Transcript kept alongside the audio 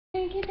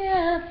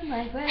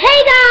Hey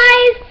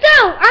guys!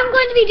 So, I'm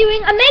going to be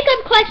doing a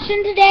makeup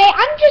collection today.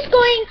 I'm just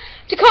going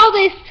to call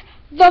this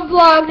the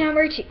vlog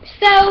number 2.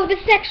 So, this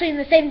is actually in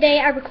the same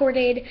day I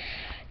recorded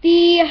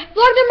the vlog number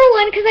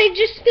 1 because I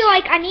just feel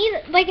like I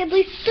need like at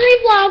least 3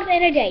 vlogs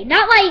in a day.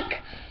 Not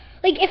like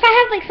if I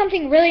have like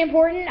something really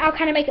important, I'll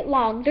kind of make it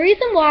long. The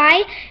reason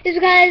why is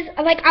because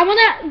like I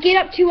want to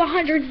get up to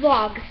 100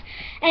 vlogs.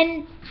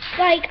 And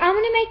like I'm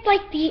going to make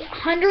like the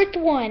 100th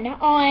one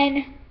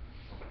on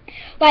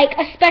like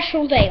a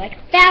special day, like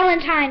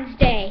Valentine's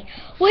Day,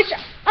 which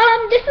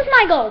this is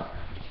my goal.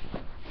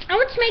 I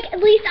want to make at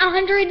least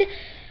 100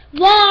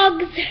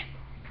 vlogs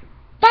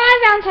by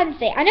Valentine's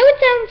Day. I know it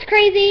sounds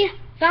crazy.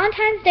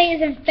 Valentine's Day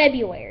is in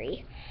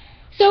February,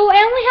 so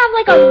I only have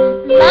like a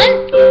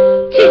month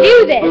to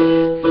do this.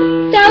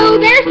 So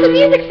there's some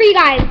music for you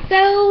guys.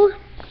 So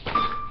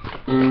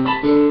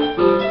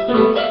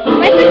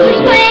my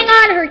sister's playing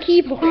on her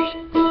keyboard.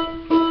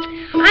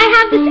 I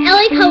have this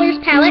LA Colors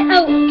palette.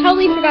 Oh,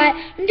 totally forgot.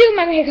 I'm doing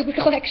my makeup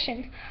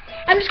collection.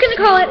 I'm just going to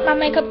call it my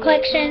makeup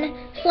collection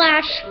 /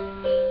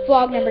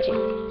 vlog number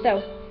 2.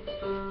 So,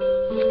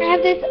 I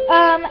have this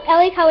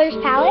LA Colors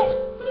palette.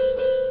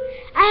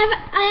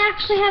 I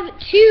actually have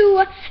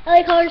 2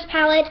 LA Colors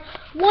palettes.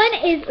 One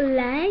is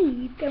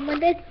light and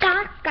one is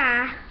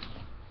darker.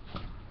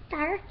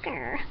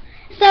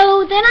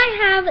 So, then I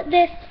have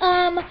this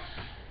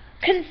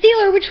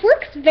concealer, which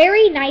works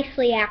very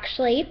nicely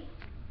actually.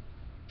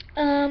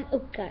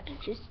 Oh god, I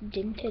just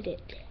dented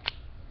it.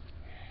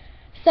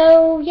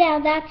 So, yeah,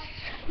 that's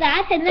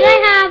that. And then I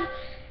have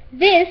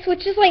this,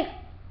 which is, like,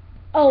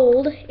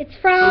 old. It's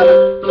from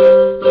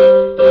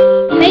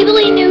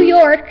Maybelline, New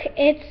York.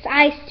 It's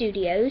Eye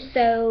Studio,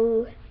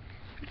 so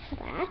that's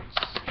that.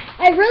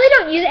 I really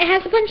don't use it. It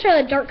has a bunch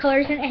of dark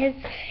colors, and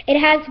it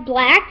has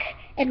black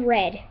and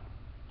red.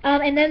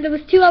 And then there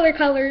was 2 other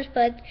colors,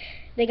 but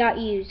they got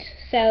used.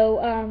 So,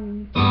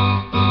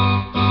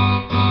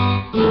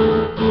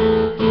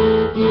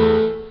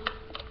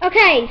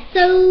 okay,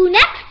 so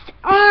next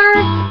are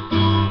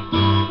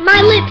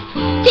my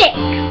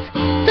lipsticks.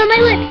 So my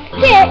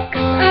lipsticks,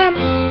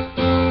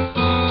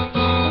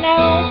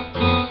 no,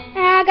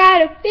 I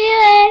gotta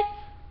feel it.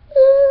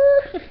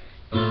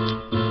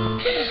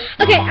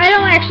 Okay, I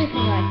don't actually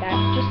sing like that,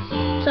 just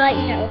to let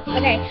you know.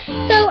 Okay,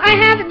 so I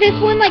have this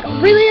one like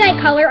really light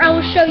color. I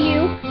will show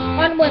you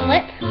on one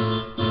lip,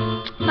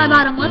 my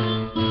bottom lip.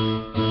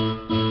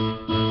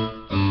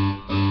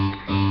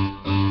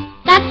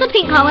 That's the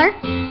pink color.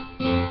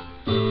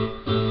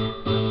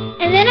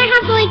 And then I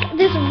have like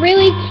this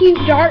really cute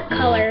dark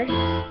color.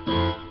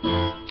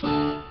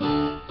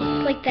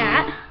 Like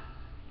that.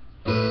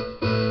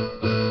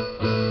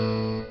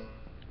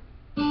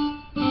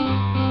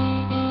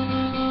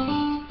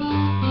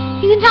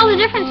 You can tell the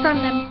difference from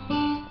them.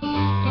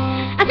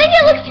 I think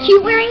it looks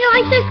cute wearing it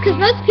like this because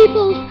most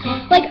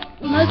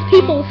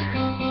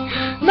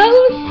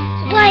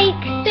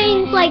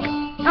things like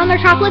on their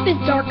top lip is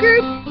darker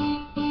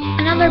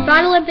and on their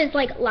bottom lip is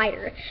like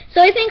lighter.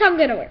 So I think I'm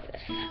gonna wear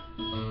this.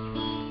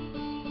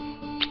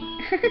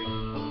 So,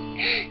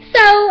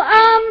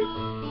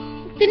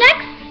 the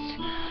next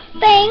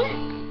thing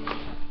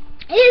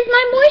is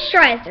my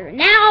moisturizer.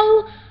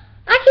 Now,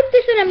 I keep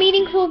this in a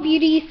Meaningful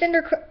Beauty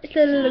Cinder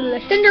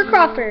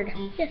Crawford.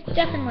 Yes,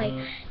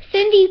 definitely.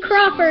 Cindy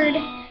Crawford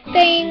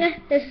thing.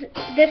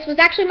 This was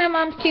actually my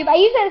mom's tube. I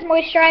use it as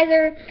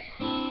moisturizer,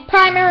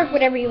 primer,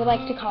 whatever you would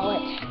like to call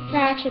it. It's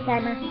not actually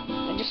primer.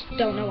 I just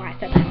don't know why I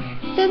said that.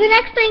 So the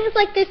next thing is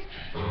like this.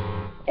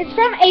 It's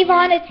from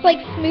Avon. It's like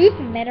Smooth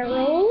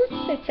Minerals.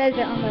 It says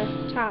it on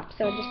the top,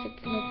 so it just said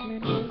Smooth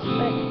Minerals.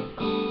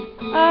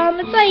 But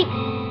it's like,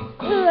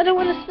 ooh, I don't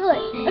want to spill it.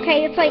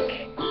 Okay, it's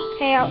like,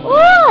 okay, I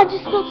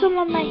just spilled some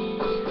on my.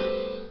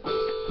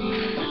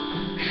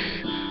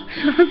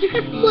 I'm just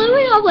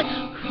blowing off like.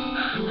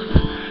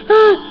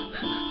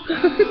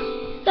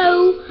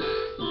 So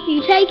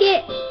you take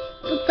it.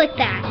 Looks like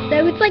that.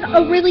 So it's like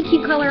a really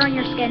cute color on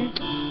your skin.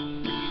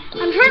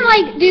 I'm trying to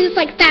like do this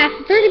like fast.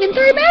 It's already been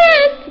 3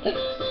 minutes.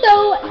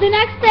 So the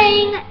next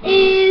thing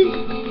is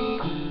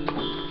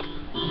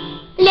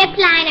lip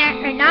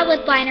liner, or not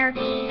lip liner.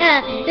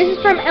 This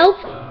is from e.l.f.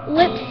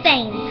 Lip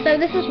Stain. So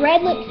this is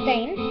red lip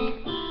stain.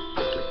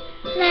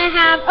 And I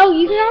have, oh,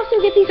 you can also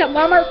get these at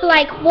Walmart for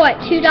like what,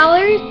 $2?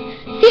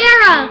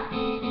 Sierra,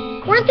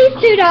 weren't these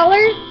 $2?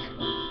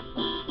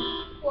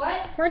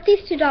 What? Weren't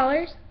these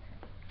 $2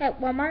 at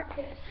Walmart?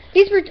 Yes.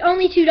 These were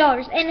only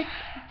 $2, and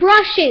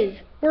brushes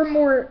were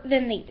more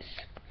than these.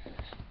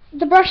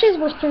 The brushes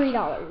were $3.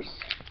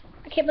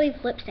 I can't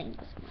believe lip stains.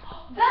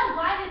 That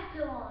light is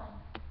still on.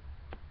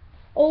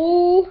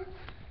 Oh,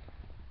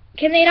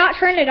 can they not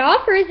turn it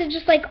off, or is it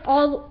just like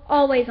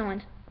always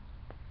on?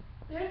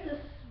 There's a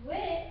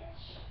switch.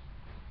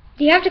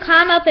 Do you have to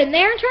climb up in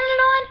there and turn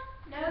it on?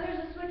 No, there's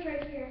a switch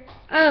right here.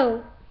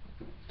 Oh,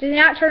 did they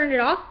not turn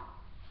it off?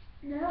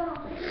 No, I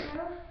don't think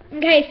so.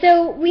 Okay,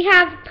 so we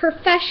have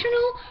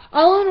Professional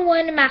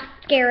All-in-One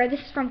Mascara. This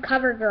is from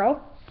CoverGirl.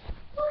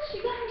 Oh,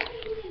 she got her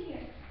things in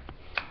here.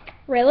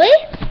 Really?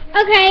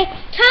 Okay,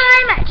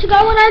 time to go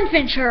on our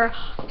adventure.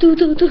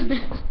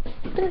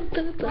 Why are you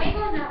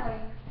going that way?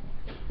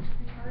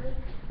 Retarded.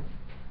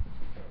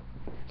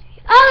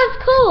 Oh, that's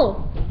cool.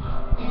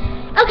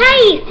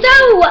 Okay,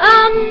 so,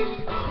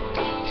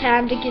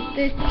 time to get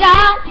this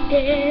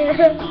started.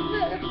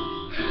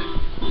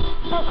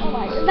 Oh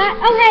my God.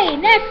 Okay,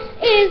 next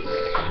is, I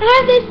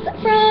have this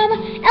from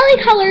LA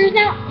Colors.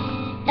 Now,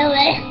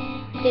 LA,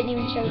 didn't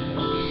even show you.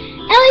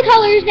 LA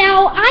Colors.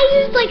 Now, I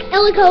use, like,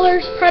 LA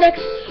Colors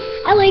products,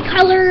 LA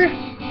Color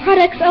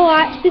products a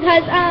lot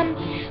because,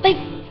 like,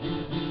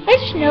 I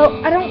just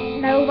know, I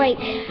don't know, like,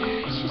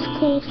 it's just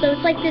cool. So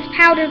it's like this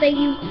powder that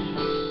you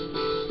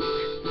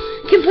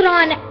can put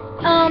on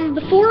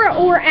before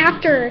or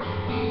after.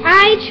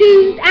 I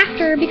choose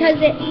after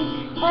because it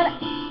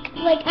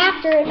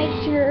after it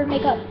makes your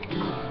makeup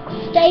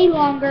stay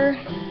longer.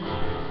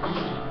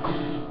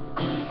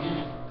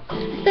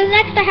 So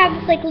next I have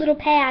this like little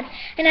pad,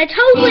 and I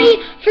totally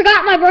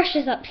forgot my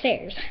brushes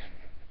upstairs.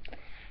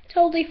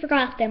 Totally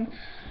forgot them.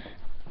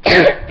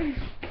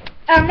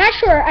 I'm not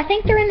sure. I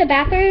think they're in the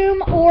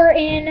bathroom or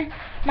in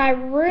my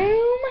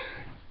room.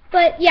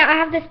 But yeah, I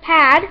have this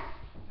pad.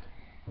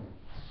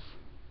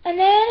 And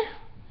then,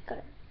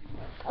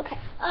 okay.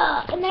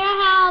 And then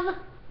I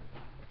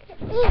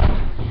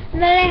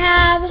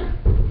have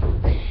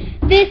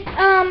this,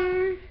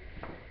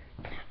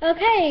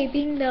 okay,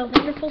 being the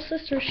wonderful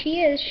sister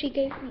she is, she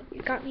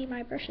got me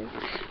my brushes.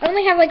 I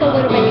only have like a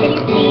little bit. Can you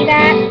see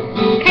that?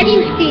 Can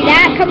you see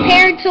that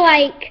compared to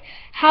like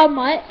how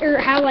much, or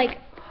how like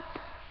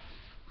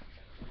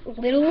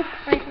little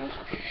I have?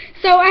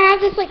 So I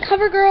have this like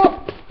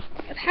CoverGirl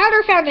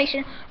powder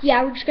foundation.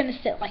 Yeah, we're just gonna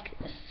sit like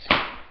this.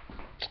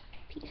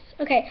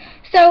 Okay,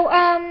 so,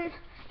 I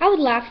would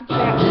laugh if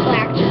that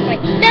black just,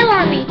 like, fell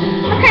on me.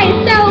 Okay,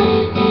 so,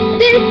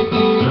 this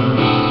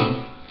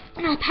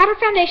powder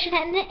foundation,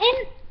 and the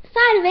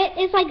inside of it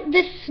is, like,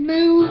 this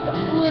smooth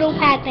little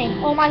pad thing.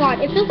 Oh, my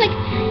God. It feels like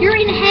you're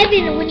in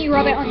heaven when you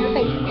rub it on your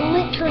face.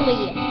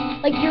 Literally.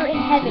 Like, you're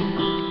in heaven.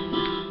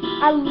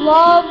 I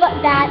love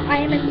that. I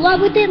am in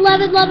love with it.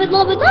 Love it, love it,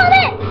 love it, love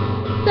it!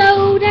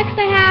 So, next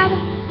I have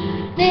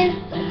this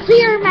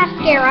clear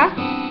mascara.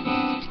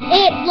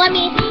 Let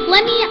me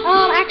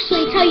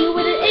actually tell you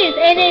what it is.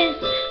 It is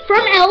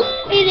from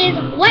e.l.f. It is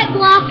Wet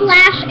Gloss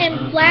Lash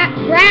and Flat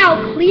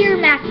Brow Clear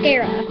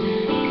Mascara.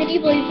 Can you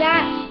believe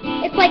that?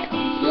 It's like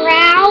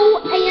brow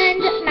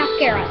and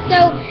mascara.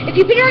 So if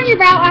you put it on your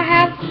brow, I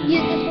have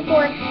used this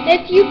before.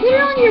 If you put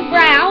it on your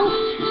brow,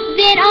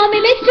 then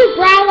it makes your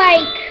brow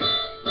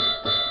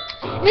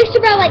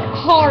like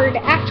hard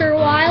after a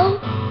while,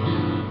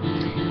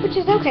 which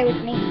is okay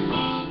with me.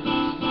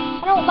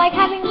 I don't like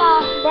having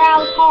my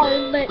brows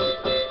hard, but,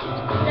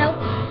 you know.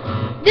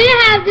 Then I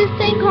have this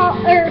thing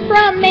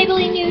from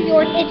Maybelline New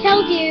York. It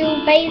tells you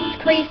base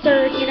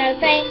creaser, you know,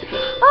 thing.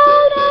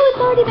 Oh no, it's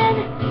already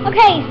been.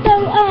 Okay,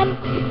 so,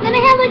 then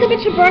I have like a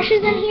bunch of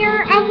brushes in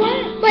here. I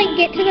won't, like,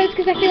 get to those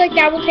because I feel like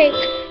that will take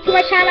too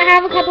much time. I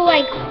have a couple,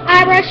 like,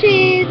 eye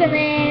brushes and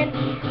then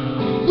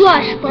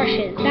blush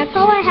brushes. That's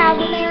all I have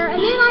in there.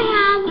 And then I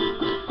have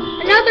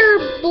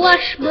another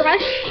blush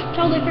brush.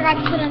 Totally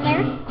forgot to put in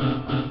there.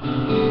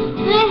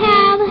 I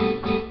have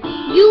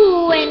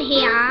you in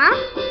here.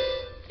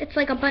 It's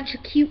like a bunch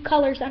of cute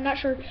colors. I'm not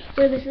sure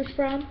where this is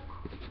from.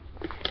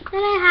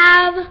 Then I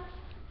have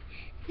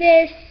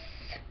this.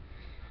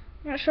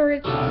 I'm not sure where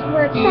it's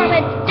from.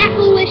 It's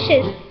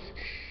Appalicious.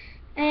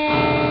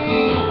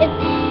 And it's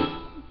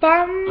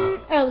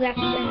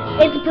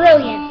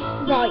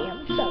Brilliant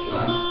Volume. So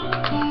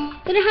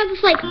then I have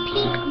this like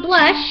pink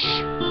blush.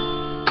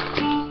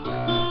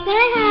 Then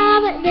I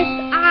have this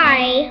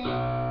eye.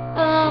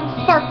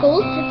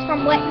 Sparkles. It's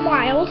from Wet n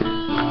Wild.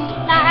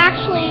 Not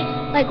actually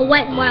like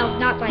Wet n Wild,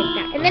 not like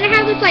that. And then I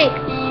have this like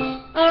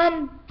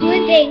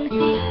blending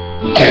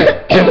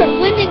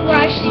blending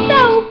brush.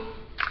 So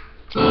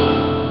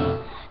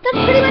that's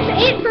pretty much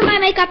it for my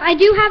makeup. I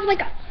do have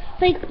like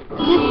this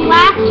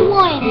last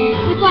one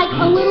with like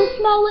a little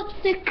small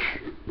lipstick,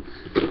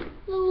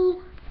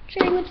 little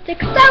cherry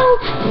lipstick. So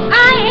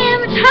I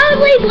am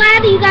totally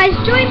glad that you guys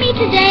joined me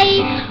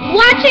today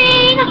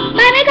watching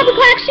my makeup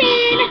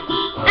collection.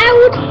 I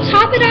will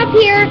top it up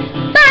here.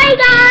 Bye,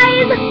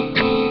 guys.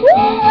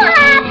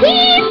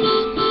 Peace.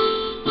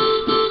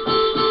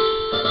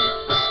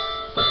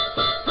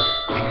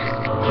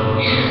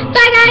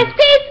 Bye, guys.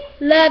 Peace.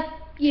 Love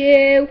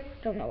you.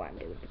 Don't know what I'm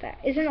doing with that.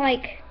 Isn't it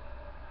like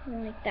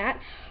that?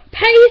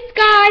 Peace,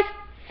 guys.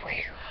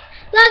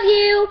 Love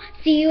you.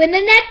 See you in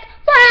the next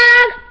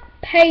vlog.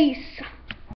 Peace.